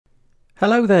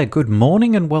Hello there, good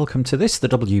morning and welcome to this, the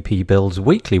WP Builds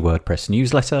Weekly WordPress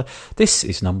newsletter. This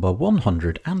is number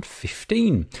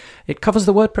 115. It covers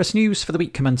the WordPress news for the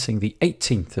week commencing the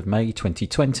 18th of May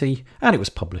 2020 and it was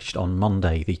published on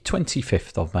Monday the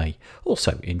 25th of May,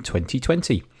 also in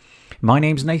 2020. My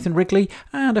name's Nathan Wrigley,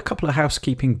 and a couple of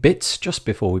housekeeping bits just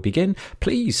before we begin.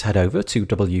 Please head over to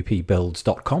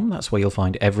wpbuilds.com. That's where you'll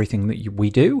find everything that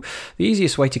we do. The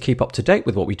easiest way to keep up to date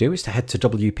with what we do is to head to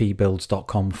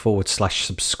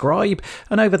wpbuilds.com/subscribe.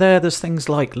 And over there, there's things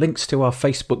like links to our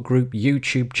Facebook group,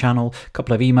 YouTube channel, a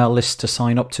couple of email lists to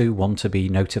sign up to, one to be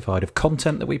notified of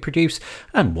content that we produce,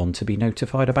 and one to be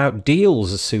notified about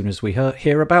deals as soon as we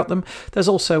hear about them. There's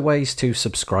also ways to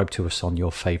subscribe to us on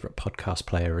your favourite podcast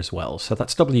player as well. So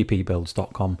that's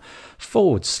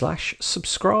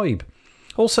wpbuilds.com/subscribe.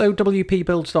 Also,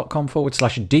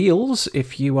 wpbuilds.com/deals.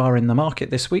 If you are in the market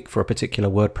this week for a particular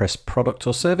WordPress product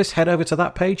or service, head over to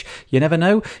that page. You never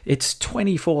know. It's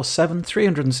 24/7,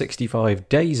 365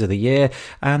 days of the year,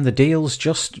 and the deals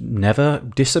just never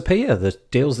disappear. The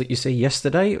deals that you see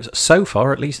yesterday, so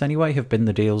far at least anyway, have been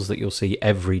the deals that you'll see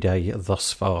every day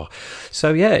thus far.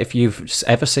 So yeah, if you've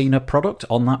ever seen a product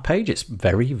on that page, it's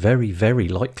very, very, very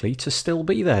likely to still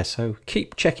be there. So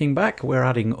keep checking back. We're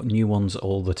adding new ones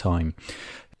all the time.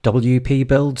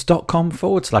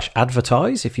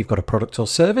 wpbuilds.com/advertise if you've got a product or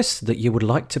service that you would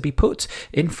like to be put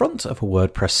in front of a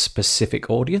WordPress specific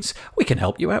audience. We can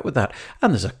help you out with that.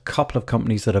 And there's a couple of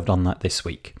companies that have done that this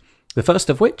week. The first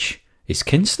of which is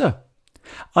Kinster.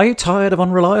 Are you tired of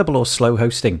unreliable or slow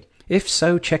hosting? If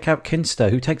so, check out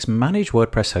Kinster, who takes managed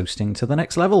WordPress hosting to the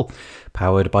next level.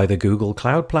 Powered by the Google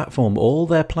Cloud Platform, all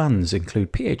their plans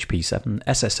include PHP 7,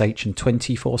 SSH and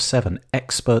 24/7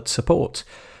 expert support.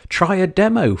 Try a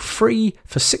demo free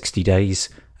for 60 days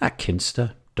at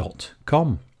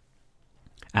kinster.com.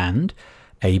 And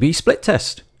A/B split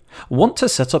test. Want to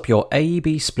set up your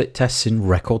A/B split tests in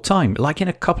record time, like in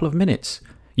a couple of minutes?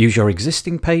 Use your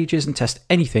existing pages and test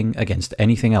anything against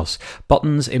anything else.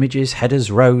 Buttons, images,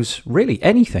 headers, rows, really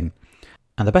anything.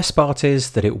 And the best part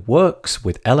is that it works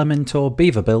with Elementor,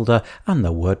 Beaver Builder and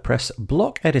the WordPress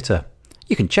block editor.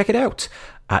 You can check it out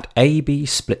at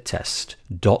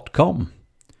absplittest.com.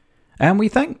 And we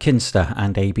thank Kinster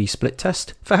and A/B Split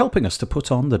Test for helping us to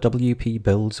put on the WP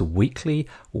Builds Weekly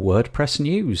WordPress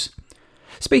News.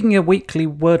 Speaking of weekly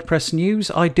WordPress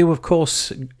news, I do, of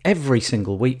course, every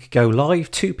single week go live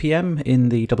 2 p.m. in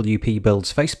the WP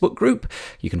Builds Facebook group.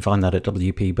 You can find that at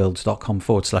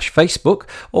wpbuilds.com/Facebook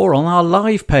or on our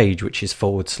live page, which is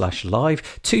 /live,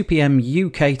 2 p.m.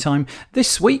 UK time.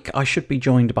 This week, I should be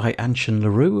joined by Anshin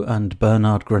LaRue and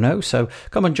Bernard Greneau, so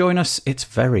come and join us. It's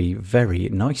very, very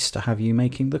nice to have you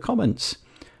making the comments.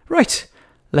 Right,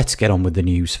 let's get on with the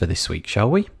news for this week, shall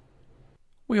we?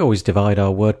 We always divide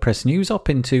our WordPress news up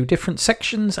into different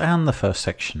sections, and the first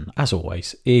section, as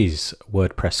always, is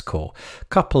WordPress Core.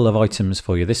 Couple of items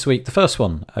for you this week. The first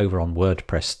one, over on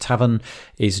WordPress Tavern,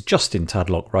 is Justin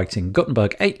Tadlock writing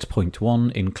Gutenberg 8.1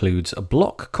 includes a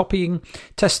block copying,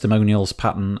 testimonials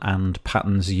pattern, and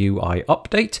patterns UI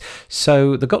update.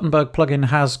 So the Gutenberg plugin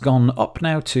has gone up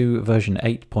now to version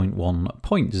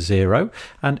 8.1.0,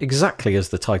 and exactly as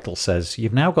the title says,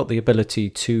 you've now got the ability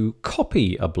to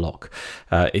copy a block.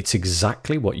 It's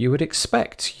exactly what you would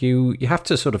expect. You have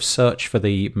to sort of search for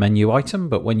the menu item,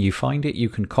 but when you find it, you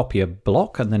can copy a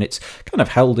block, and then it's kind of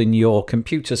held in your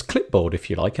computer's clipboard,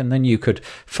 if you like, and then you could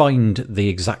find the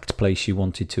exact place you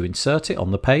wanted to insert it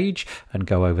on the page and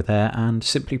go over there and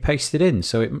simply paste it in.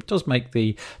 So it does make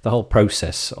the whole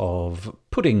process of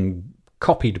putting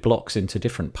copied blocks into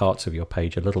different parts of your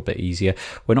page a little bit easier.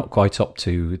 We're not quite up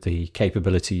to the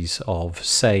capabilities of,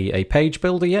 say, a page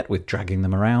builder yet with dragging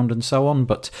them around and so on,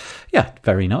 but yeah,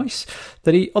 very nice.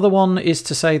 The other one is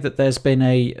to say that there's been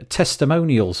a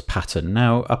testimonials pattern.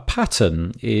 Now, a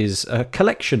pattern is a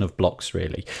collection of blocks,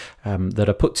 really, that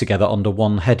are put together under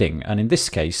one heading, and in this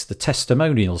case, the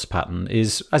testimonials pattern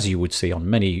is, as you would see on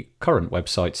many current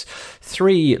websites,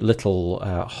 3 little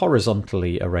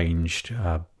horizontally arranged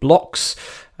blocks,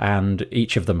 and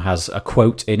each of them has a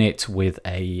quote in it with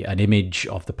an image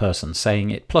of the person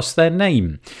saying it plus their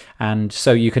name. And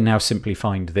so you can now simply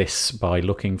find this by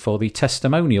looking for the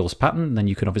testimonials pattern. Then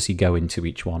you can obviously go into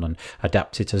each one and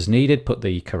adapt it as needed, put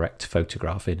the correct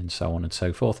photograph in and so on and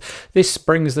so forth. This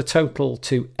brings the total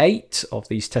to 8 of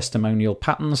these testimonial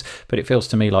patterns, but it feels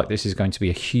to me like this is going to be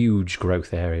a huge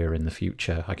growth area in the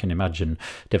future. I can imagine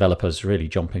developers really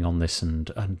jumping on this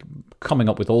and coming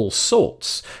up with all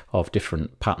sorts of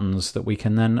different patterns that we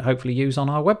can then hopefully use on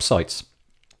our websites.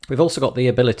 We've also got the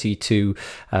ability to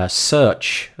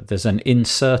search. There's an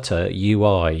Inserter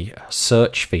UI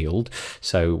search field.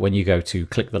 So when you go to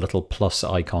click the little plus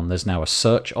icon, there's now a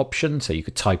search option. So you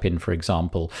could type in, for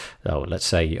example, let's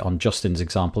say on Justin's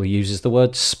example, he uses the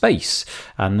word space.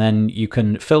 And then you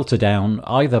can filter down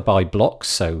either by blocks.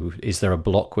 So is there a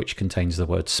block which contains the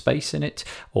word space in it?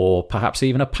 Or perhaps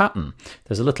even a pattern.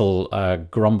 There's a little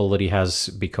grumble that he has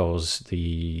because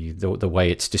the way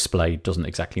it's displayed doesn't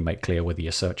exactly make clear whether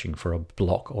you're searching for a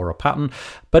block or a pattern,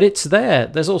 but it's there.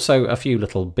 There's also a few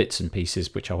little bits and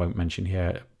pieces which I won't mention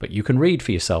here, but you can read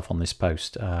for yourself on this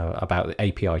post about the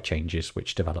API changes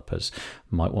which developers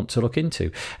might want to look into.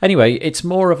 Anyway, it's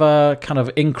more of a kind of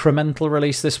incremental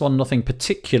release, this one, nothing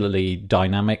particularly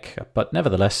dynamic, but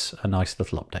nevertheless a nice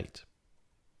little update.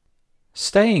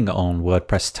 Staying on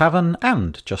WordPress Tavern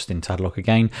and Justin Tadlock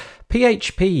again,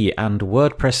 PHP and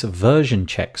WordPress version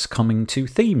checks coming to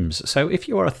themes. So if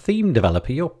you are a theme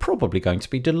developer, you're probably going to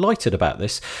be delighted about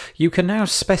this. You can now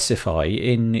specify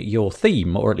in your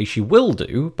theme, or at least you will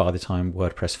do by the time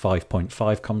WordPress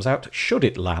 5.5 comes out, should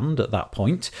it land at that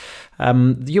point,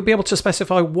 you'll be able to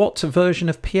specify what version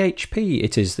of PHP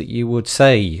it is that you would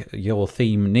say your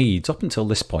theme needs. Up until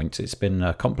this point, it's been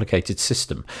a complicated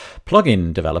system.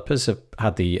 Plugin developers have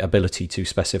had the ability to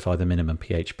specify the minimum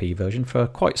PHP version for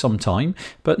quite some time,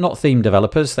 but not theme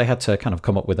developers. They had to kind of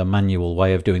come up with a manual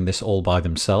way of doing this all by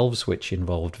themselves, which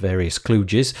involved various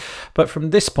kludges. But from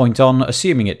this point on,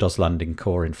 assuming it does land in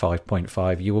Core in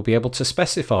 5.5, you will be able to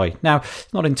specify. Now,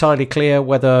 it's not entirely clear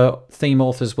whether theme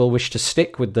authors will wish to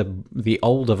stick with the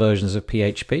older versions of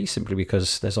PHP, simply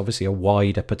because there's obviously a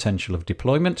wider potential of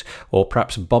deployment, or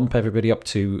perhaps bump everybody up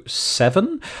to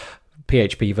 7.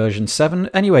 PHP version 7.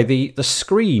 Anyway, the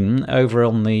screen over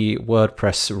on the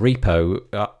WordPress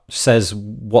repo says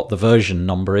what the version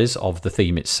number is of the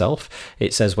theme itself.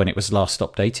 It says when it was last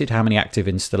updated, how many active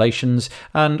installations,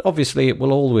 and obviously it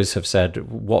will always have said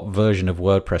what version of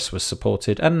WordPress was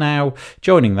supported, and now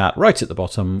joining that right at the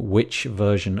bottom, which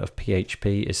version of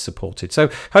PHP is supported. So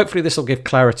hopefully this will give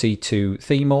clarity to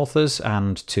theme authors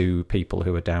and to people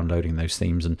who are downloading those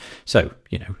themes, and so,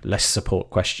 you know, less support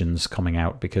questions coming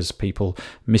out because people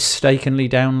mistakenly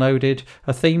downloaded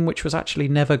a theme which was actually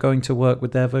never going to work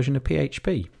with their version of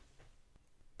PHP.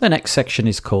 The next section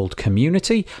is called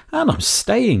Community, and I'm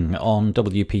staying on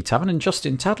WP Tavern and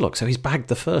Justin Tadlock, so he's bagged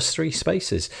the first 3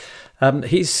 spaces.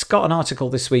 He's got an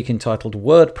article this week entitled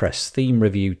WordPress Theme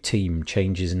Review Team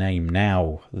Changes Name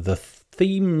Now, the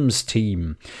Themes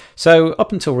Team. So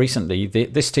up until recently,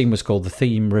 this team was called the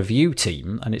Theme Review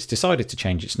Team, and it's decided to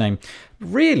change its name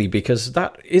really because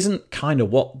that isn't kind of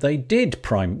what they did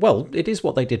well, it is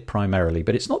what they did primarily,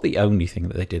 but it's not the only thing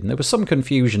that they did. And there was some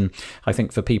confusion, I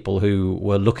think, for people who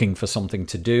were looking for something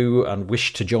to do and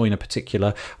wished to join a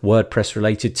particular WordPress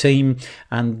related team,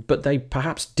 but they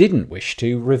perhaps didn't wish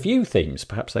to review themes.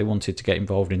 Perhaps they wanted to get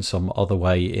involved in some other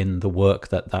way in the work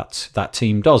that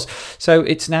team does. So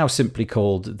it's now simply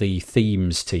called the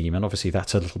Themes Team, and obviously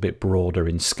that's a little bit broader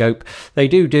in scope. They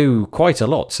do quite a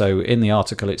lot. So in the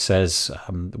article it says,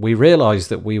 we realized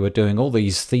that we were doing all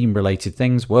these theme related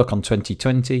things, work on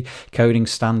 2020, coding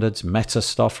standards, meta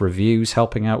stuff, reviews,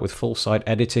 helping out with full site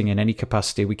editing in any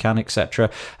capacity we can, etc.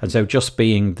 And so just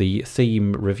being the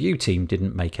theme review team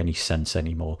didn't make any sense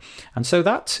anymore. And so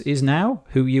that is now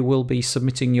who you will be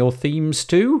submitting your themes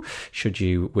to, should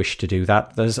you wish to do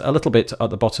that. There's a little bit at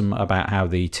the bottom about how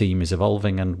the team is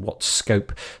evolving and what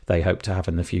scope they hope to have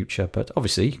in the future, but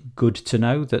obviously good to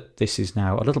know that this is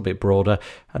now a little bit broader,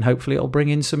 and hopefully it'll bring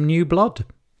in some new blood.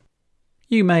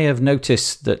 You may have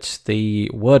noticed that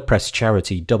the WordPress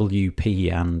charity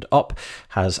WP and Up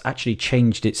has actually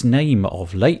changed its name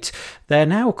of late. They're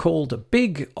now called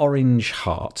Big Orange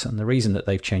Heart, and the reason that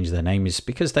they've changed their name is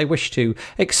because they wish to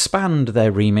expand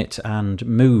their remit and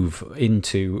move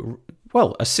into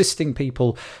assisting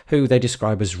people who they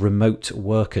describe as remote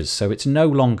workers. So it's no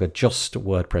longer just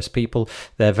WordPress people.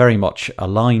 They're very much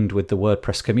aligned with the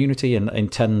WordPress community and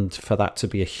intend for that to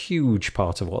be a huge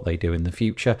part of what they do in the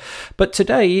future. But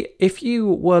today, if you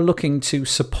were looking to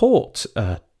support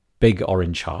Big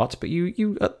Orange Heart, but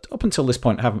you up until this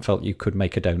point haven't felt you could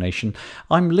make a donation,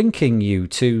 I'm linking you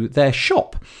to their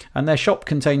shop, and their shop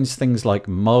contains things like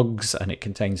mugs, and it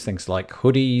contains things like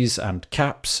hoodies and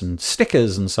caps and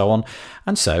stickers and so on.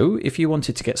 And so if you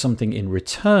wanted to get something in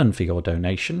return for your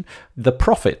donation, the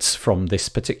profits from this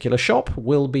particular shop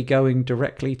will be going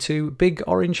directly to Big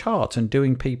Orange Heart and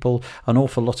doing people an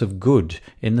awful lot of good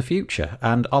in the future.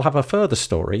 And I'll have a further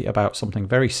story about something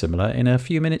very similar in a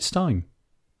few minutes' time.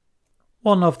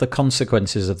 One of the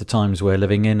consequences of the times we're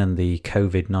living in and the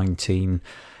COVID-19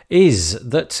 is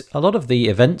that a lot of the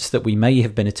events that we may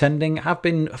have been attending have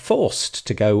been forced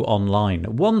to go online.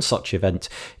 One such event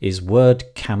is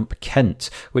WordCamp Kent,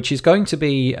 which is going to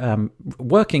be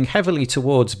working heavily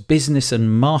towards business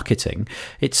and marketing.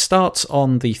 It starts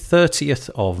on the 30th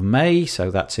of May, so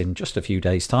that's in just a few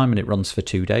days' time, and it runs for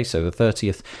 2 days, so the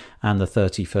 30th and the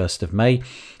 31st of May.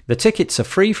 The tickets are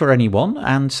free for anyone,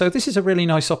 and so this is a really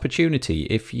nice opportunity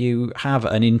if you have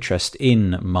an interest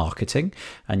in marketing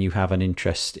and you have an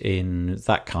interest in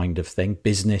that kind of thing,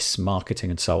 business, marketing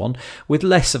and so on, with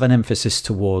less of an emphasis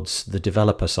towards the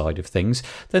developer side of things,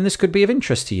 then this could be of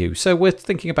interest to you. So we're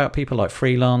thinking about people like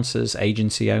freelancers,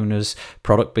 agency owners,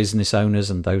 product business owners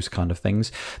and those kind of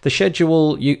things. The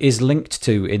schedule is linked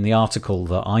to in the article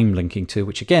that I'm linking to,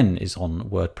 which again is on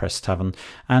WordPress Tavern,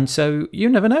 and so you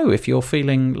never know if you're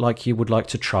feeling like you would like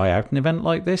to try out an event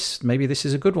like this. Maybe this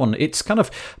is a good one. It's kind of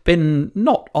been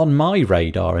not on my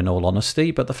radar, in all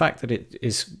honesty, but the fact that it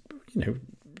is,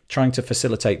 trying to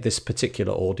facilitate this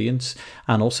particular audience,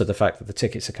 and also the fact that the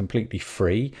tickets are completely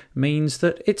free, means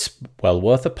that it's well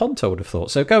worth a punt, I would have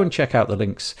thought. So go and check out the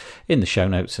links in the show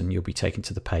notes and you'll be taken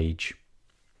to the page.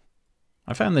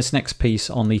 I found this next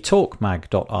piece on the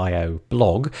talkmag.io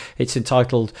blog. It's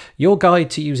entitled Your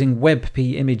Guide to Using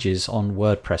WebP Images on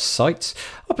WordPress Sites.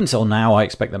 Up until now, I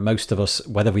expect that most of us,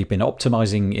 whether we've been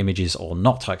optimizing images or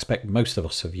not, I expect most of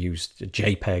us have used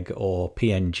JPEG or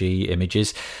PNG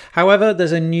images. However,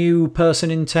 there's a new person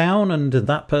in town, and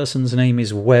that person's name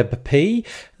is WebP.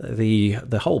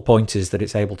 The whole point is that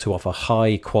it's able to offer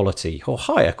high quality or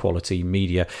higher quality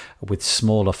media with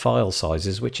smaller file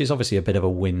sizes, which is obviously a bit of a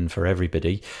win for everybody.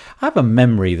 I have a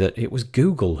memory that it was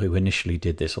Google who initially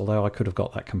did this, although I could have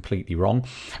got that completely wrong.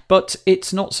 But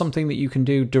it's not something that you can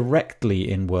do directly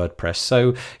in WordPress,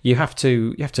 so you have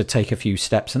to take a few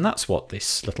steps, and that's what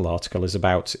this little article is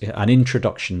about: an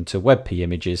introduction to WebP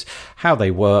images, how they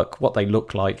work, what they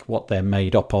look like, what they're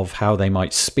made up of, how they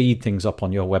might speed things up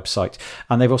on your website.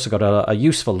 And they've also got a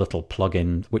useful little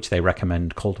plugin which they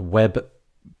recommend called WebP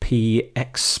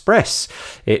Express.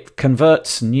 It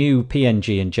converts new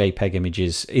PNG and JPEG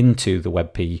images into the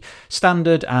WebP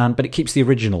standard, but it keeps the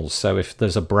originals. So if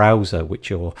there's a browser which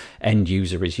your end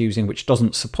user is using which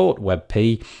doesn't support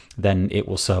WebP, then it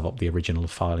will serve up the original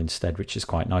file instead, which is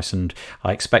quite nice. And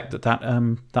I expect that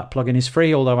plugin is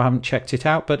free, although I haven't checked it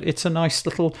out. But it's a nice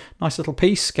little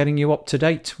piece, getting you up to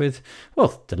date with,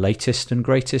 well, the latest and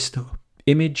greatest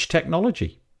image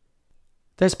technology.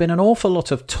 There's been an awful lot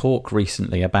of talk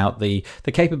recently about the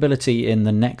capability in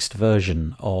the next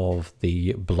version of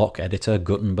the block editor,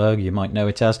 Gutenberg, you might know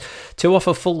it as, to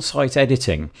offer full site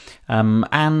editing.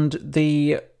 And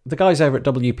the guys over at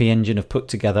WP Engine have put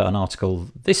together an article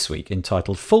this week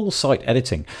entitled Full Site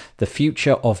Editing, The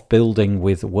Future of Building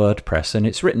with WordPress. And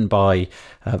it's written by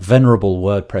venerable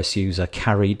WordPress user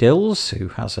Carrie Dills, who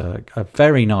has a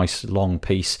very nice long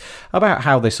piece about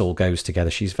how this all goes together.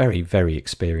 She's very, very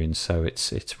experienced, so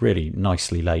it's really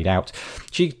nicely laid out.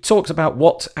 She talks about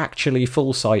what actually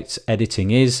full site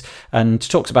editing is, and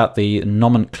talks about the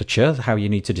nomenclature, how you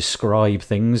need to describe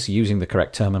things using the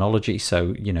correct terminology.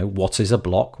 So, what is a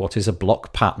block? What is a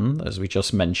block pattern, as we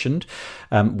just mentioned?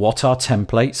 What are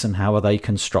templates and how are they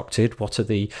constructed? What are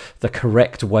the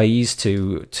correct ways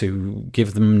to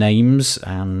give them names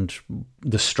and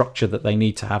the structure that they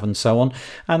need to have, and so on.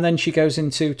 And then she goes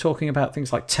into talking about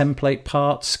things like template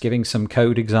parts, giving some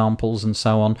code examples and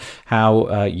so on,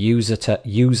 how user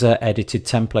edited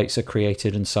templates are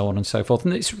created and so on and so forth.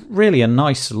 And it's really a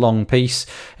nice long piece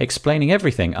explaining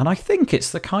everything. And I think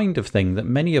it's the kind of thing that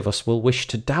many of us will wish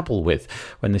to dabble with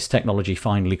when this technology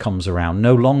finally comes around.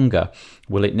 No longer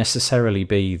will it necessarily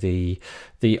be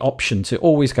the option to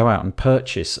always go out and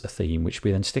purchase a theme which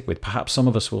we then stick with. Perhaps some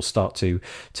of us will start to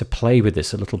play with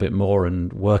this a little bit more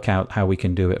and work out how we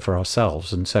can do it for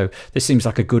ourselves. And so this seems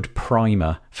like a good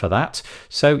primer for that.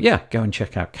 So yeah, go and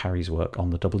check out Carrie's work on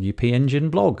the WP Engine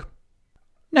blog.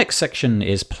 Next section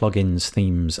is plugins,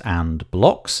 themes, and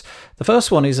blocks. The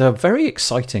first one is a very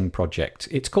exciting project.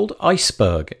 It's called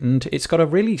Iceberg, and it's got a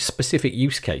really specific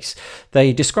use case.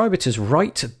 They describe it as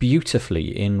write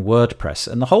beautifully in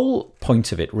WordPress, and the whole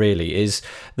point of it really is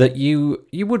that you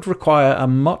would require a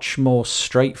much more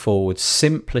straightforward,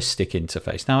 simplistic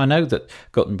interface. Now, I know that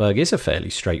Gutenberg is a fairly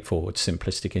straightforward,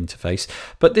 simplistic interface,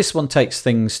 but this one takes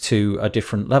things to a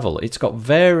different level. It's got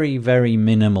very, very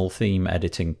minimal theme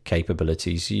editing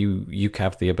capabilities. You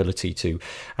have the ability to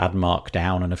add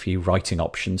markdown and a few writing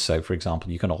options. So, for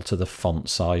example, you can alter the font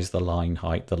size, the line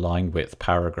height, the line width,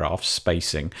 paragraph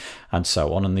spacing, and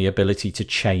so on, and the ability to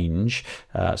change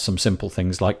some simple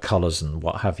things like colors and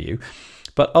what have you.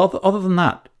 But other than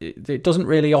that, it doesn't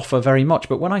really offer very much.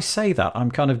 But when I say that,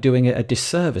 I'm kind of doing it a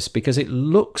disservice because it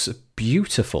looks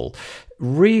beautiful,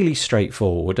 really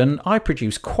straightforward, and I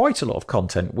produce quite a lot of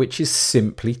content which is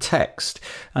simply text,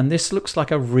 and this looks like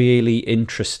a really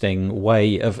interesting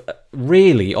way of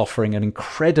really offering an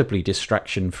incredibly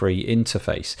distraction-free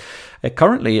interface.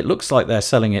 Currently it looks like they're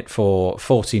selling it for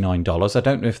 $49. I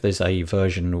don't know if there's a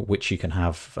version which you can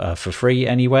have for free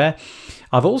anywhere.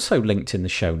 I've also linked in the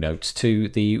show notes to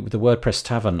the WordPress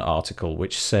Tavern article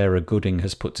which Sarah Gooding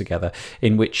has put together,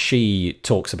 in which she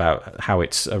talks about how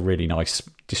it's a really nice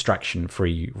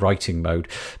distraction-free writing mode.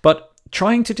 But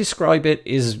trying to describe it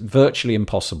is virtually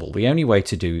impossible. The only way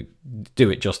to do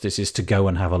it justice is to go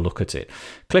and have a look at it.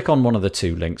 Click on one of the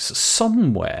two links.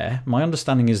 Somewhere, my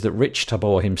understanding is that Rich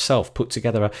Tabor himself put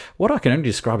together what I can only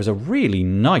describe as a really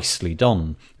nicely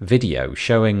done video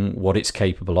showing what it's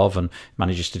capable of, and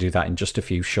manages to do that in just a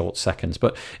few short seconds.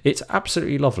 But it's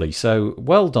absolutely lovely. So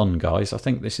well done, guys. I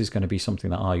think this is going to be something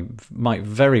that I might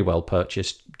very well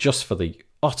purchase just for the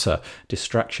utter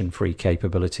distraction-free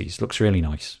capabilities. Looks really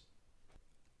nice.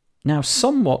 Now,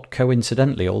 somewhat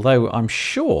coincidentally, although I'm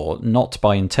sure not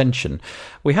by intention,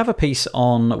 we have a piece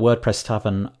on WordPress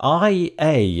Tavern.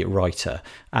 IA Writer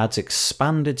adds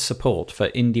expanded support for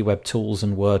IndieWeb tools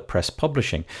and WordPress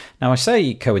publishing. Now, I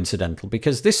say coincidental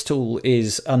because this tool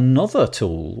is another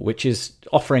tool which is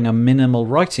offering a minimal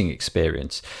writing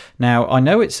experience. Now, I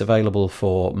know it's available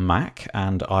for Mac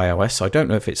and iOS. I don't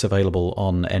know if it's available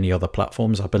on any other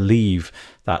platforms. I believe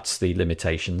that's the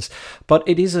limitations. But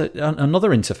it is another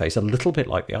interface, a little bit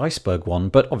like the Iceberg one,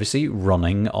 but obviously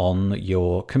running on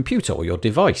your computer or your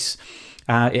device.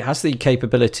 It has the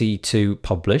capability to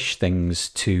publish things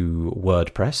to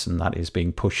WordPress, and that is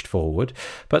being pushed forward.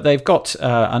 But they've got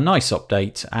a nice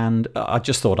update, and I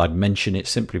just thought I'd mention it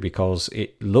simply because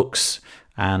it looks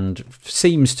and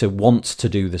seems to want to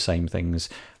do the same things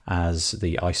as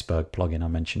the Iceberg plugin I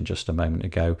mentioned just a moment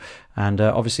ago. And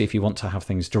obviously, if you want to have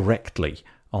things directly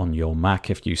on your Mac,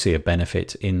 if you see a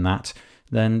benefit in that,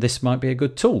 then this might be a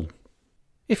good tool.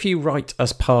 If you write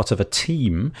as part of a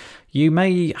team, you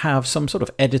may have some sort of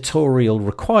editorial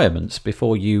requirements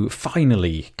before you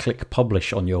finally click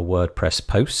publish on your WordPress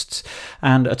posts.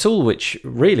 And a tool which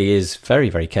really is very,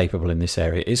 very capable in this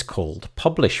area is called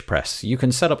PublishPress. You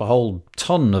can set up a whole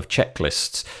ton of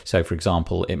checklists. So, for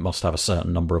example, it must have a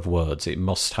certain number of words. It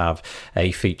must have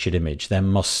a featured image. There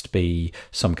must be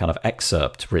some kind of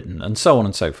excerpt written, and so on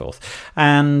and so forth.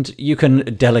 And you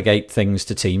can delegate things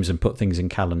to teams and put things in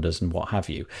calendars and what have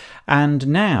you. And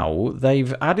now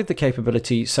they've added the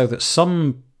capability so that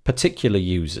some particular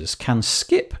users can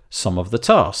skip some of the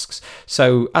tasks.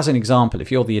 So as an example,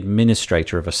 if you're the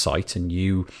administrator of a site and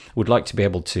you would like to be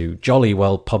able to jolly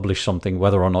well publish something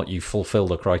whether or not you fulfill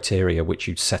the criteria which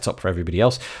you'd set up for everybody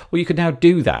else, well, you can now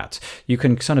do that. You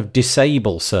can kind of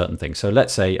disable certain things. So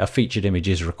let's say a featured image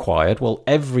is required. Well,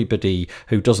 everybody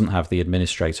who doesn't have the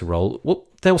administrator role, well,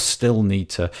 they'll still need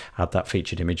to add that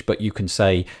featured image, but you can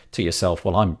say to yourself,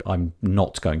 well, I'm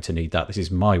not going to need that. This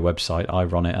is my website, I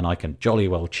run it, and I can jolly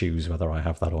well choose whether I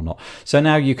have that or not. So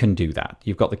now you can do that.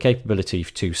 You've got the capability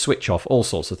to switch off all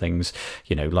sorts of things,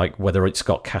 you know, like whether it's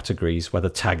got categories, whether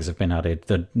tags have been added,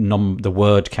 the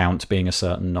word count being a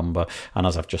certain number, and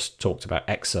as I've just talked about,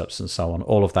 excerpts and so on.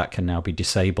 All of that can now be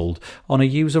disabled on a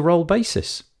user role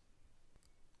basis.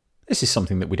 This is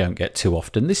something that we don't get too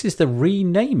often. This is the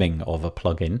renaming of a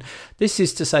plugin. This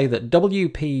is to say that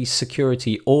WP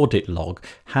Security Audit Log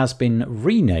has been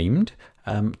renamed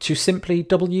to simply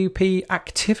WP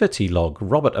Activity Log.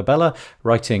 Robert Abella,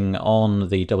 writing on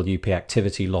the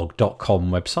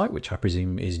WPActivityLog.com website, which I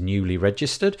presume is newly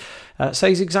registered,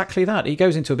 says exactly that. He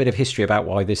goes into a bit of history about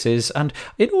why this is, and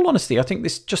in all honesty, I think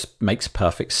this just makes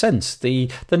perfect sense. The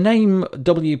name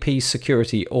WP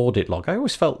Security Audit Log, I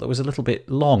always felt that was a little bit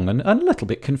long and a little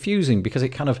bit confusing because it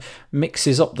kind of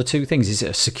mixes up the two things. Is it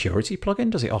a security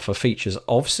plugin? Does it offer features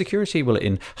of security? Will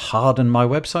it harden my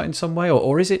website in some way,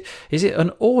 or is it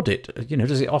an audit? You know,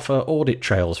 does it offer audit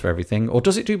trails for everything, or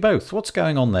does it do both? What's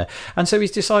going on there? And so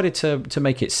he's decided to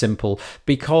make it simple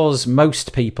because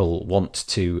most people want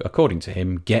to, according to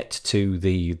him, get to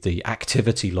the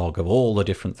activity log of all the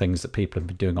different things that people have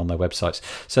been doing on their websites.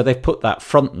 So they've put that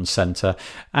front and center,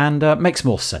 and makes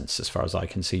more sense as far as I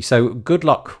can see. So good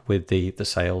luck with the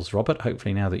sales, Robert.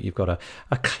 Hopefully now that you've got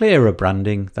a clearer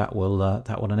branding, that will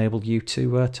enable you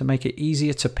to make it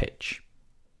easier to pitch.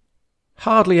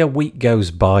 Hardly a week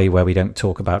goes by where we don't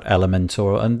talk about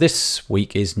Elementor, and this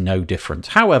week is no different.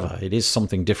 However, it is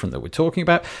something different that we're talking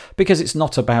about because it's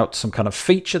not about some kind of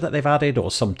feature that they've added or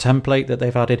some template that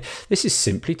they've added. This is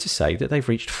simply to say that they've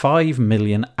reached 5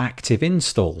 million active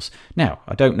installs. Now,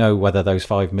 I don't know whether those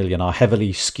 5 million are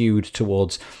heavily skewed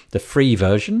towards the free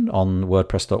version on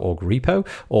WordPress.org repo,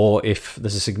 or if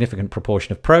there's a significant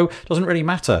proportion of Pro. Doesn't really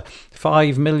matter.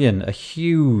 5 million, a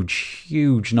huge,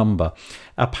 huge number.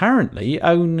 Apparently,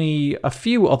 only a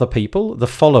few other people, the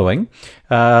following,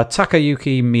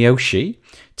 Takayuki Miyoshi,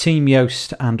 Team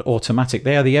Yoast and Automatic,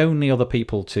 they are the only other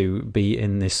people to be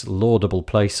in this laudable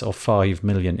place of 5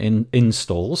 million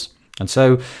installs. And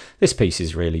so this piece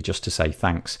is really just to say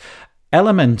thanks.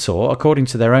 Elementor, according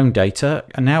to their own data,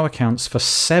 now accounts for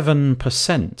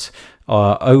 7%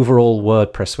 overall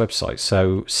WordPress websites.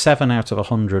 So 7 out of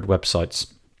 100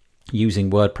 websites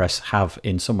using WordPress have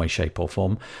in some way, shape or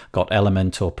form got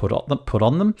Elementor put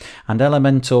on them. And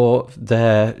Elementor,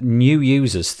 their new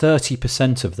users,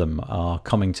 30% of them are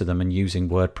coming to them and using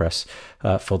WordPress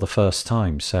for the first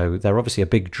time. So they're obviously a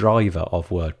big driver of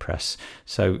WordPress.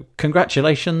 So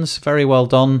congratulations, very well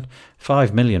done.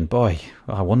 5 million, boy,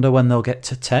 I wonder when they'll get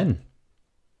to 10.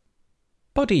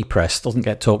 BuddyPress doesn't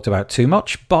get talked about too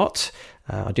much, but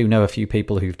I do know a few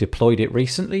people who've deployed it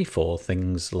recently for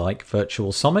things like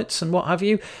virtual summits and what have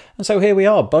you. And so here we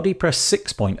are, BuddyPress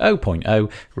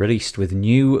 6.0.0, released with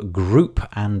new group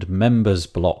and members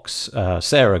blocks.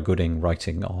 Sarah Gooding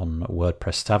writing on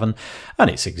WordPress Tavern. And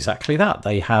it's exactly that.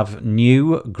 They have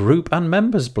new group and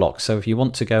members blocks. So if you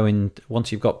want to go in,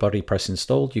 once you've got BuddyPress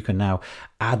installed, you can now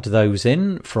add those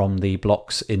in from the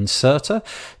blocks inserter.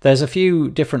 There's a few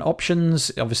different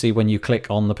options. Obviously, when you click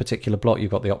on the particular block,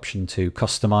 you've got the option to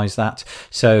customize that.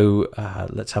 So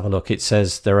let's have a look. It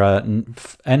says there are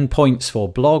endpoints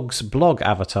for blogs, blog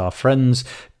avatar, friends,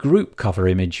 group cover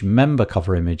image, member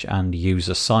cover image, and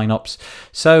user signups.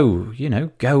 So, you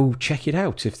know, go check it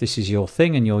out. If this is your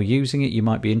thing and you're using it, you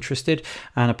might be interested.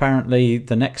 And apparently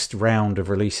the next round of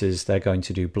releases, they're going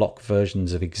to do block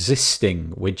versions of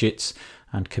existing widgets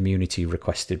and community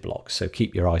requested blocks. So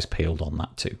keep your eyes peeled on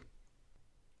that too.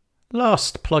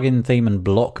 Last plugin theme and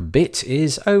block bit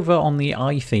is over on the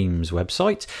iThemes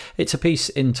website. It's a piece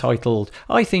entitled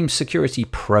iThemes Security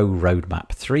Pro Roadmap,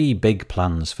 3 big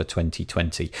plans for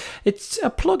 2020. It's a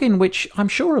plugin which I'm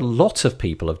sure a lot of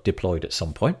people have deployed at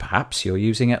some point. Perhaps you're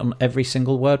using it on every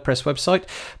single WordPress website,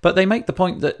 but they make the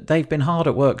point that they've been hard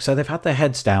at work, so they've had their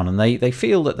heads down and they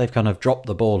feel that they've kind of dropped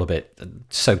the ball a bit,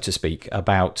 so to speak,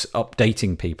 about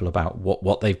updating people about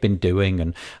what they've been doing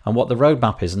and what the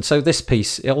roadmap is. And so this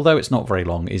piece, although it's not very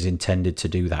long, is intended to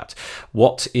do that.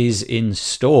 What is in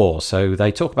store? So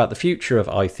they talk about the future of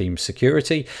iThemes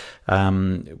security.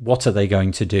 What are they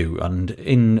going to do? And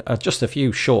in just a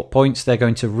few short points, they're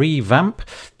going to revamp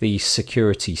the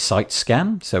security site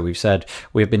scan. So we've said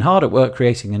we've been hard at work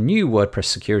creating a new WordPress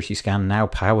security scan now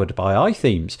powered by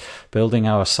iThemes. Building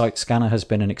our site scanner has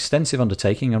been an extensive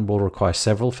undertaking and will require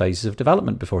several phases of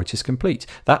development before it is complete.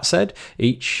 That said,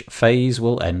 each phase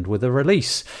will end with a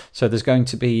release. So there's going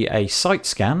to be a site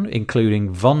scan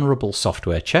including vulnerable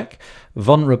software check,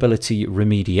 vulnerability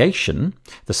remediation.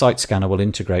 The site scanner will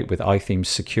integrate with iThemes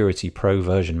Security Pro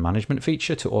version management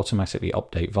feature to automatically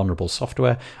update vulnerable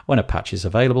software when a patch is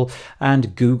available,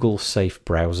 and Google Safe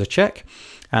Browser check.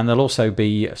 And there'll also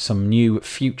be some new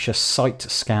future site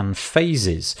scan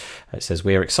phases. It says,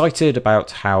 we're excited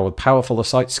about how powerful the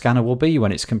site scanner will be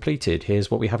when it's completed.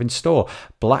 Here's what we have in store.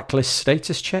 Blacklist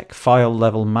status check, file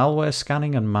level malware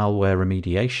scanning and malware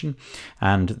remediation,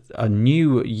 and a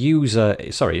new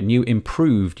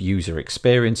improved user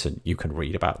experience, and you can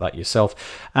read about that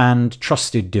yourself, and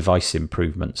trusted device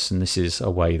improvements. And this is a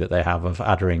way that they have of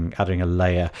adding a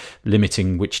layer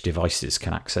limiting which devices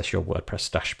can access your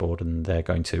WordPress dashboard, and they're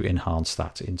going to enhance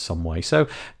that in some way. So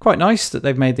quite nice that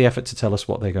they've made the effort to tell us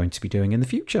what they're going to be doing in the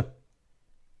future.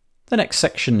 The next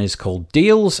section is called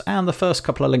Deals, and the first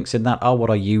couple of links in that are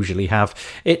what I usually have.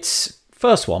 It's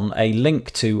first one, a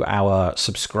link to our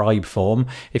subscribe form.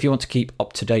 If you want to keep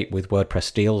up to date with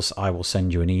WordPress deals, I will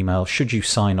send you an email should you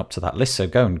sign up to that list. So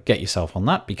go and get yourself on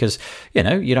that, because you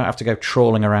know you don't have to go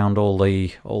trawling around all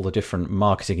the different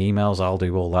marketing emails. I'll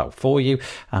do all that for you,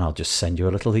 and I'll just send you a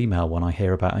little email when I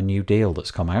hear about a new deal that's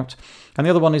come out. And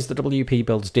the other one is the WP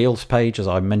Builds Deals page, as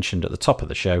I mentioned at the top of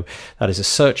the show. That is a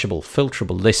searchable,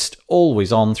 filterable list,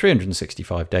 always on,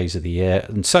 365 days of the year.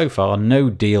 And so far, no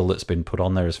deal that's been put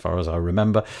on there, as far as I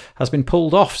remember, has been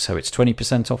pulled off. So it's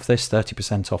 20% off this,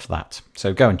 30% off that.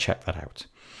 So go and check that out.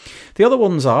 The other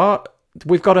ones are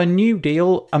We've got a new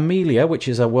deal, Amelia, which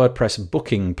is a WordPress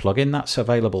booking plugin. That's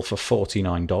available for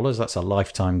 $49. That's a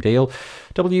lifetime deal.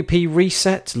 WP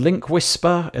Reset, Link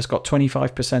Whisper has got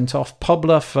 25% off.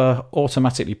 Publer for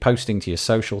automatically posting to your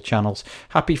social channels.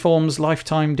 Happy Forms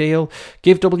lifetime deal.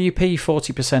 Give WP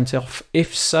 40% off.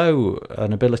 If so,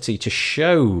 an ability to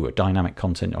show dynamic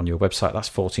content on your website. That's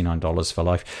 $49 for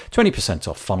life. 20%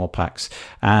 off funnel packs.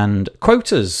 And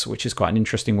Quotas, which is quite an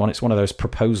interesting one. It's one of those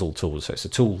proposal tools. So it's a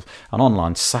tool, an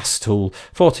online SaaS tool,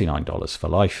 $49 for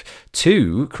life,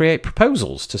 to create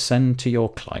proposals to send to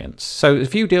your clients. So a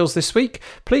few deals this week.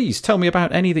 Please tell me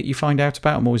about any that you find out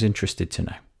about. I'm always interested to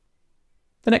know.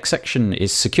 The next section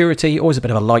is security, always a bit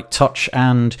of a light touch,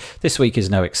 and this week is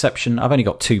no exception. I've only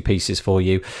got 2 pieces for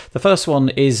you. The first one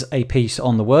is a piece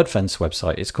on the WordFence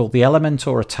website. It's called The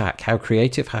Elementor Attack, How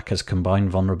Creative Hackers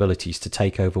Combine Vulnerabilities to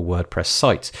Take Over WordPress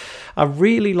Sites. I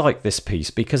really like this piece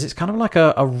because it's kind of like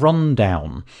a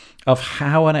rundown of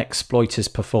how an exploit is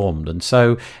performed, and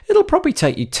so it'll probably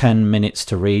take you 10 minutes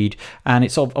to read, and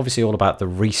it's obviously all about the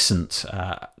recent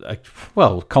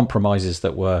compromises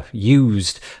that were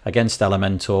used against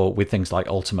Elementor with things like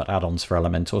ultimate add-ons for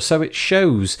Elementor. So it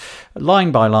shows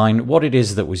line by line what it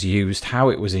is that was used, how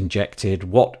it was injected,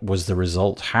 what was the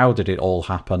result, how did it all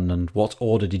happen, and what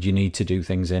order did you need to do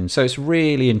things in. So it's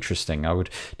really interesting. I would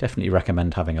definitely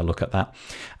recommend having a look at that.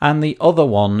 And the other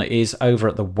one is over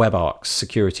at the WebArcs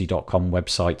security.com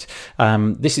website.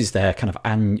 This is their kind of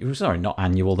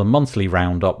the monthly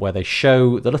roundup, where they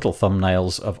show the little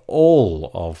thumbnails of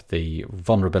all of the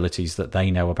vulnerabilities that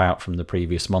they know about from the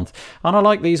previous month. And I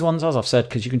like these ones, as I've said,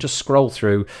 because you can just scroll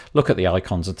through, look at the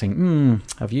icons and think,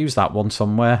 I've used that one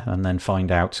somewhere, and then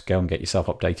find out, go and get yourself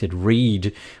updated,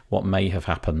 read what may have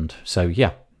happened. So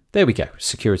yeah, there we go,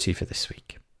 security for this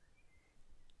week.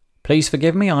 Please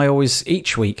forgive me, I always,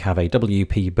 each week, have a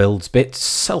WP Builds bit.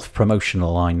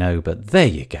 Self-promotional, I know, but there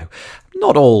you go.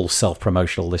 Not all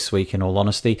self-promotional this week, in all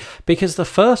honesty, because the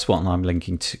first one I'm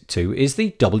linking to is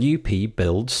the WP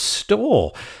Builds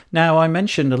store. Now, I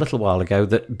mentioned a little while ago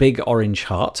that Big Orange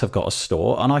Heart have got a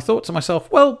store, and I thought to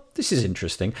myself, well, this is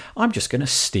interesting. I'm just going to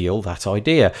steal that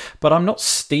idea. But I'm not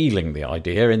stealing the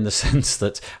idea in the sense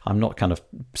that I'm not kind of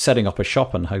setting up a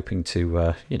shop and hoping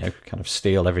to, kind of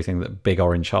steal everything that Big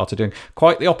Orange Heart are doing.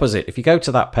 Quite the opposite. If you go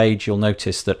to that page, you'll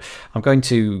notice that I'm going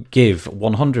to give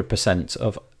 100%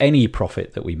 of any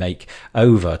profit that we make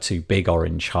over to Big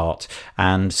Orange Heart.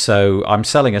 And so I'm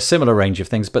selling a similar range of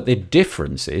things, but the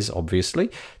difference is, obviously,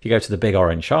 if you go to the Big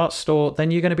Orange Heart store, then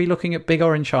you're going to be looking at Big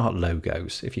Orange Heart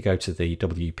logos. If you go to the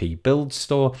WP Builds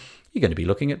store, you're going to be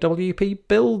looking at WP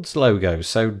Builds logos.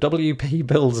 So WP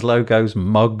Builds logos,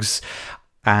 mugs,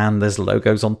 and there's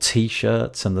logos on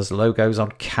t-shirts, and there's logos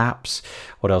on caps.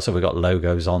 What else have we got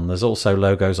logos on? There's also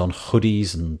logos on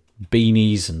hoodies and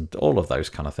beanies and all of those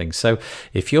kind of things. So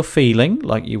if you're feeling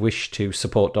like you wish to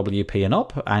support WP and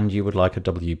up, and you would like a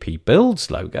WP Builds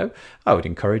logo, I would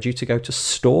encourage you to go to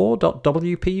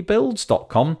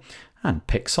store.wpbuilds.com and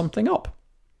pick something up.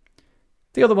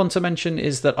 The other one to mention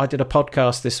is that I did a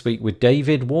podcast this week with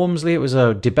David Wormsley. It was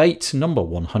a debate number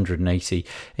 180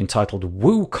 entitled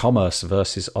WooCommerce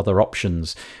versus Other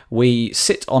Options. We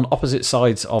sit on opposite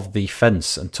sides of the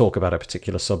fence and talk about a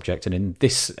particular subject. And in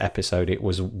this episode, it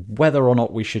was whether or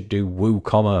not we should do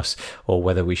WooCommerce or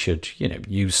whether we should,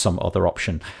 use some other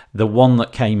option. The one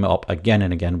that came up again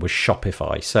and again was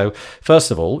Shopify. So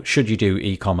first of all, should you do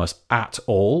e-commerce at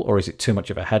all, or is it too much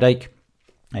of a headache?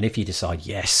 And if you decide,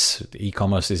 yes,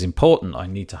 e-commerce is important, I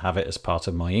need to have it as part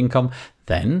of my income,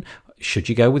 then should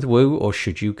you go with Woo or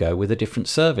should you go with a different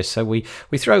service? So we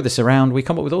throw this around, we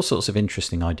come up with all sorts of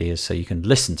interesting ideas, so you can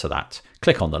listen to that.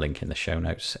 Click on the link in the show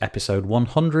notes, episode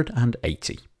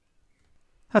 180.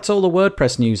 That's all the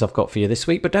WordPress news I've got for you this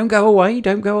week, but don't go away,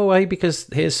 because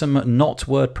here's some not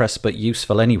WordPress but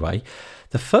useful anyway.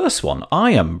 The first one,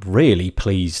 I am really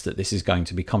pleased that this is going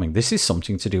to be coming. This is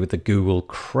something to do with the Google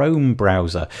Chrome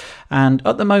browser. And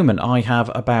at the moment, I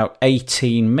have about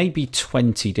 18, maybe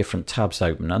 20 different tabs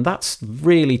open. And that's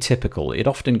really typical. It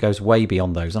often goes way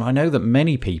beyond those. And I know that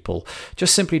many people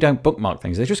just simply don't bookmark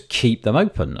things. They just keep them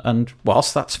open. And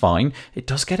whilst that's fine, it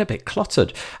does get a bit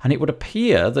cluttered. And it would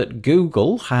appear that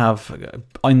Google have,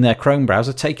 in their Chrome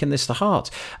browser, taken this to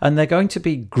heart. And they're going to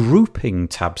be grouping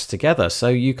tabs together. So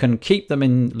you can keep them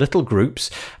them in little groups,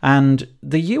 and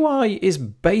the UI is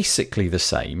basically the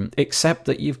same, except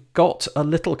that you've got a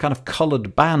little kind of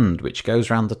coloured band which goes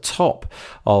around the top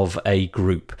of a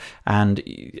group. And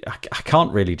I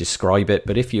can't really describe it,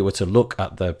 but if you were to look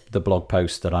at the blog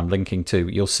post that I'm linking to,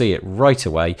 you'll see it right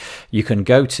away. You can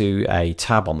go to a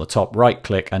tab on the top, right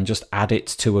click, and just add it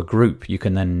to a group. You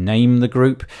can then name the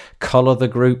group, colour the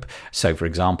group. So for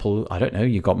example, I don't know,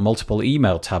 you've got multiple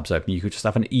email tabs open, you could just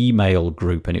have an email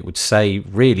group and it would say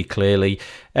really clearly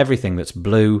everything that's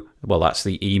blue, well, that's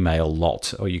the email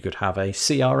lot. Or you could have a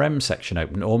CRM section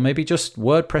open, or maybe just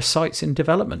WordPress sites in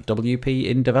development, WP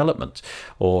in development,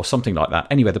 or something like that.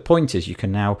 Anyway, the point is you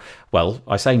can now, well,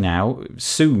 I say now,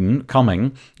 soon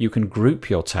coming, you can group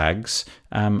your tags,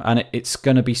 and it's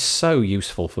going to be so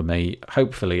useful for me.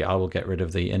 Hopefully I will get rid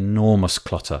of the enormous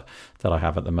clutter that I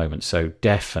have at the moment. So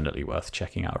definitely worth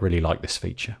checking out. I really like this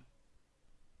feature.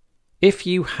 If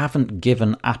you haven't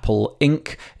given Apple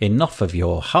Inc. enough of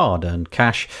your hard-earned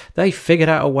cash, they figured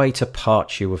out a way to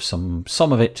part you of some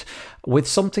of it with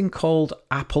something called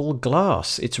Apple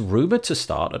Glass. It's rumoured to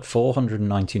start at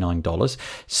 $499,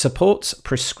 supports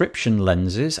prescription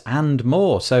lenses and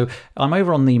more. So I'm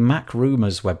over on the Mac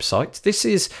Rumors website. This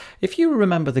is, if you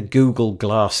remember the Google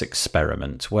Glass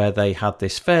experiment, where they had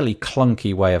this fairly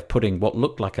clunky way of putting what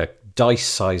looked like a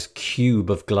dice-sized cube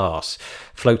of glass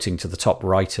floating to the top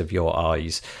right of your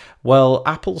eyes. Well,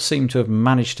 Apple seem to have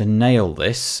managed to nail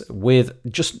this with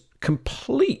just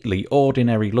completely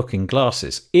ordinary looking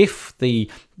glasses. If the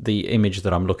image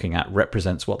that I'm looking at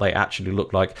represents what they actually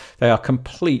look like, they are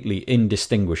completely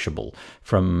indistinguishable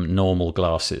from normal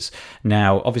glasses.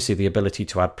 Now, obviously the ability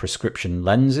to add prescription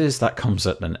lenses, that comes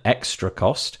at an extra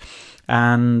cost.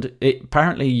 And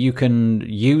apparently you can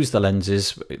use the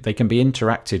lenses, they can be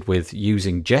interacted with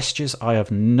using gestures. I have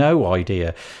no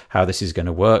idea how this is going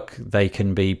to work. They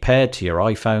can be paired to your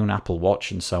iPhone, Apple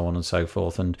Watch, and so on and so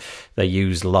forth. And they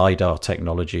use LiDAR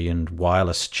technology and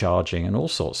wireless charging and all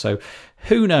sorts. So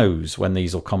who knows when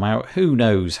these will come out? Who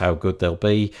knows how good they'll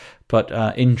be? But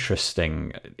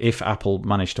interesting if Apple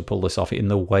managed to pull this off in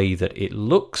the way that it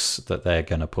looks that they're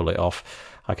going to pull it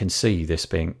off. I can see this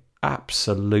being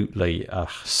absolutely a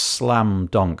slam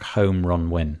dunk home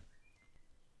run win.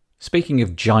 Speaking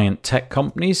of giant tech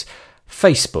companies,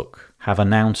 Facebook have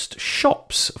announced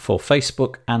shops for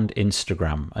Facebook and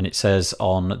Instagram. And it says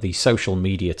on the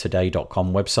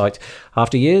socialmediatoday.com website,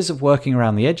 after years of working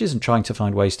around the edges and trying to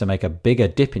find ways to make a bigger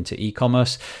dip into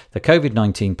e-commerce, the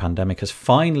COVID-19 pandemic has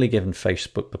finally given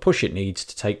Facebook the push it needs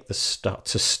to take to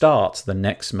start the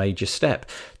next major step.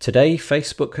 Today,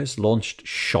 Facebook has launched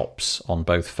shops on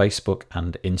both Facebook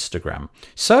and Instagram.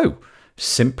 So,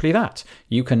 simply that.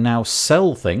 You can now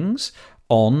sell things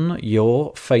on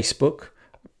your Facebook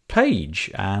page,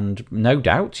 and no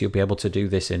doubt you'll be able to do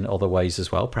this in other ways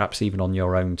as well, perhaps even on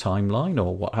your own timeline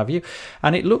or what have you.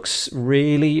 And it looks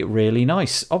really, really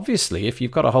nice. Obviously, if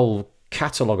you've got a whole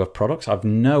catalogue of products, I've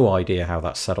no idea how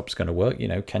that setup's going to work. You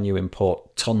know, can you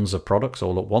import tons of products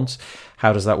all at once?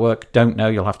 How does that work? Don't know.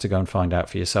 You'll have to go and find out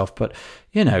for yourself. But,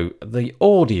 you know, the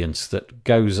audience that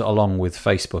goes along with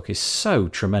Facebook is so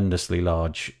tremendously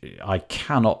large. I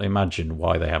cannot imagine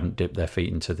why they haven't dipped their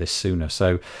feet into this sooner.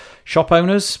 So, shop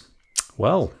owners,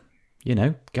 well, you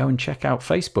know, go and check out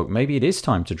Facebook. Maybe it is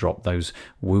time to drop those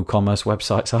WooCommerce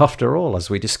websites after all, as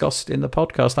we discussed in the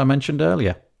podcast I mentioned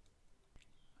earlier.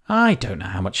 I don't know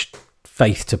how much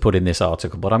faith to put in this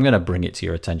article, but I'm going to bring it to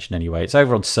your attention anyway. It's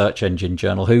over on Search Engine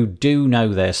Journal, who do know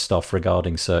their stuff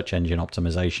regarding search engine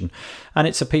optimization. And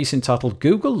it's a piece entitled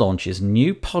Google Launches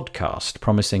New Podcast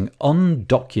Promising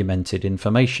Undocumented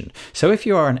Information. So if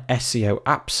you are an SEO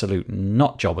absolute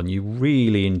nut job and you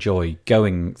really enjoy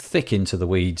going thick into the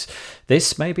weeds,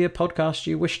 this may be a podcast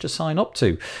you wish to sign up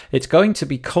to. It's going to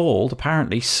be called,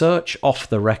 apparently, Search Off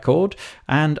the Record.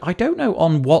 And I don't know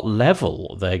on what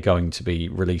level they're going to be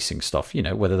releasing stuff, you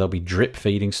know, whether they'll be drip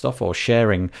feeding stuff or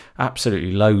sharing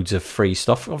absolutely loads of free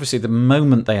stuff. Obviously, the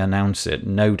moment they announce it,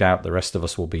 no doubt the rest of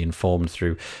us will be informed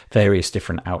through various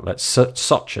different outlets,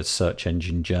 such as Search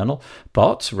Engine Journal.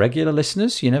 But regular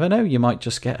listeners, you never know, you might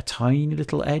just get a tiny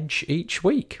little edge each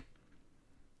week.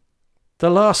 The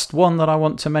last one that I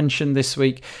want to mention this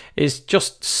week is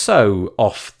just so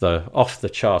off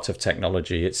the chart of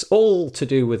technology. It's all to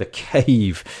do with a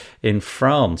cave in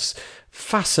France.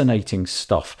 Fascinating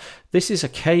stuff. This is a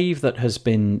cave that has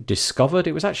been discovered.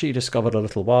 It was actually discovered a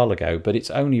little while ago, but it's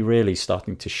only really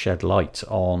starting to shed light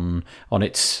on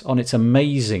its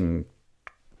amazing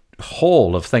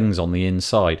haul of things on the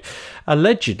inside.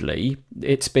 Allegedly,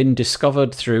 it's been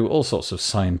discovered through all sorts of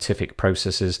scientific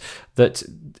processes that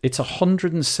it's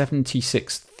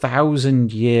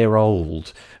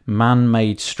 176,000-year-old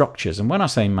man-made structures. And when I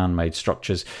say man-made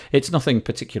structures, it's nothing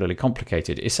particularly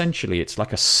complicated. Essentially, it's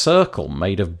like a circle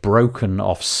made of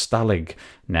broken-off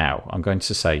now, I'm going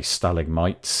to say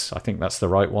stalagmites. I think that's the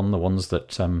right one. The ones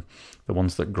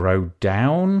that grow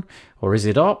down, or is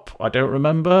it up? I don't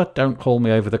remember. Don't call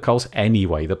me over the coals.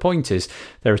 Anyway, the point is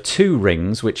there are two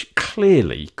rings which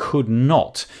clearly could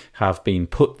not have been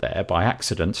put there by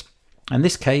accident. And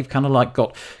this cave kind of like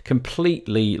got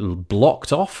completely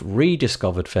blocked off,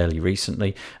 rediscovered fairly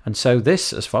recently. And so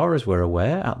this, as far as we're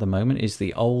aware at the moment, is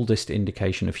the oldest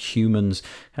indication of humans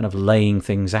kind of laying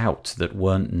things out that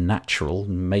weren't natural,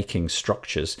 making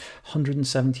structures.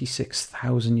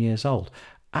 176,000 years old.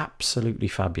 Absolutely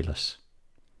fabulous.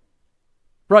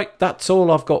 Right, that's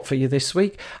all I've got for you this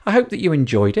week. I hope that you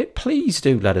enjoyed it. Please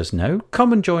do let us know.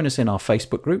 Come and join us in our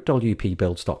Facebook group,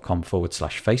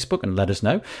 wpbuilds.com/Facebook, and let us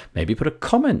know. Maybe put a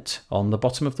comment on the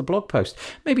bottom of the blog post.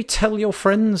 Maybe tell your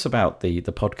friends about the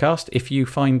podcast. If you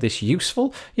find this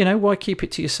useful, why keep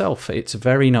it to yourself? It's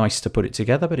very nice to put it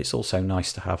together, but it's also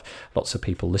nice to have lots of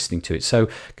people listening to it. So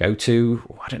go to,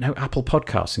 Apple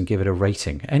Podcasts and give it a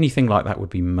rating. Anything like that would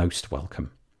be most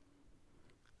welcome.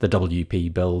 The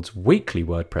WP Builds Weekly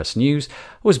WordPress News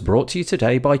was brought to you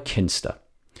today by Kinsta.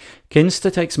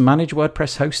 Kinsta takes managed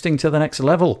WordPress hosting to the next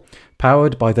level.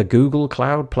 Powered by the Google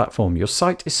Cloud Platform, your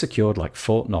site is secured like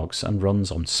Fort Knox and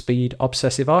runs on speed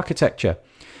obsessive architecture.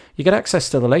 You get access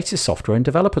to the latest software and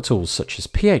developer tools such as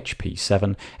PHP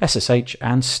 7, SSH,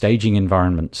 and staging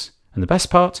environments. And the best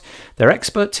part, their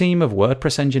expert team of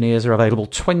WordPress engineers are available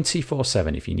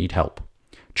 24/7 if you need help.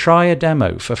 Try a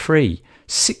demo for free.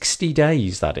 60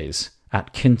 days, that is,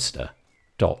 at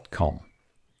kinsta.com.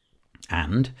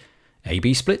 And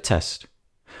A/B split test.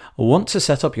 Want to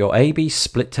set up your A/B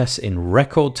split tests in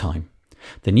record time?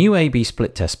 The new A/B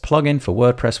split test plugin for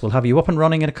WordPress will have you up and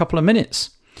running in a couple of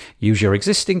minutes. Use your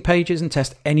existing pages and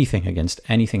test anything against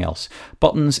anything else.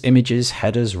 Buttons, images,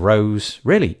 headers, rows,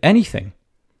 really anything.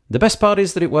 The best part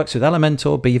is that it works with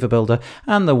Elementor, Beaver Builder,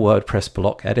 and the WordPress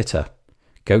block editor.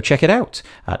 Go check it out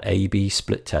at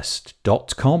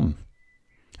absplittest.com.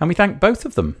 And we thank both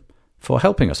of them for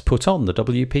helping us put on the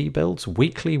WP Builds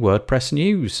Weekly WordPress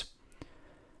News.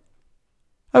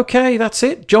 Okay, that's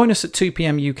it. Join us at 2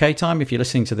 p.m. UK time if you're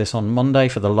listening to this on Monday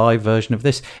for the live version of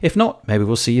this. If not, maybe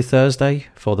we'll see you Thursday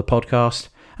for the podcast.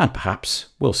 And perhaps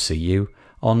we'll see you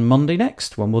on Monday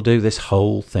next when we'll do this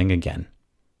whole thing again.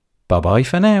 Bye-bye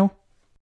for now.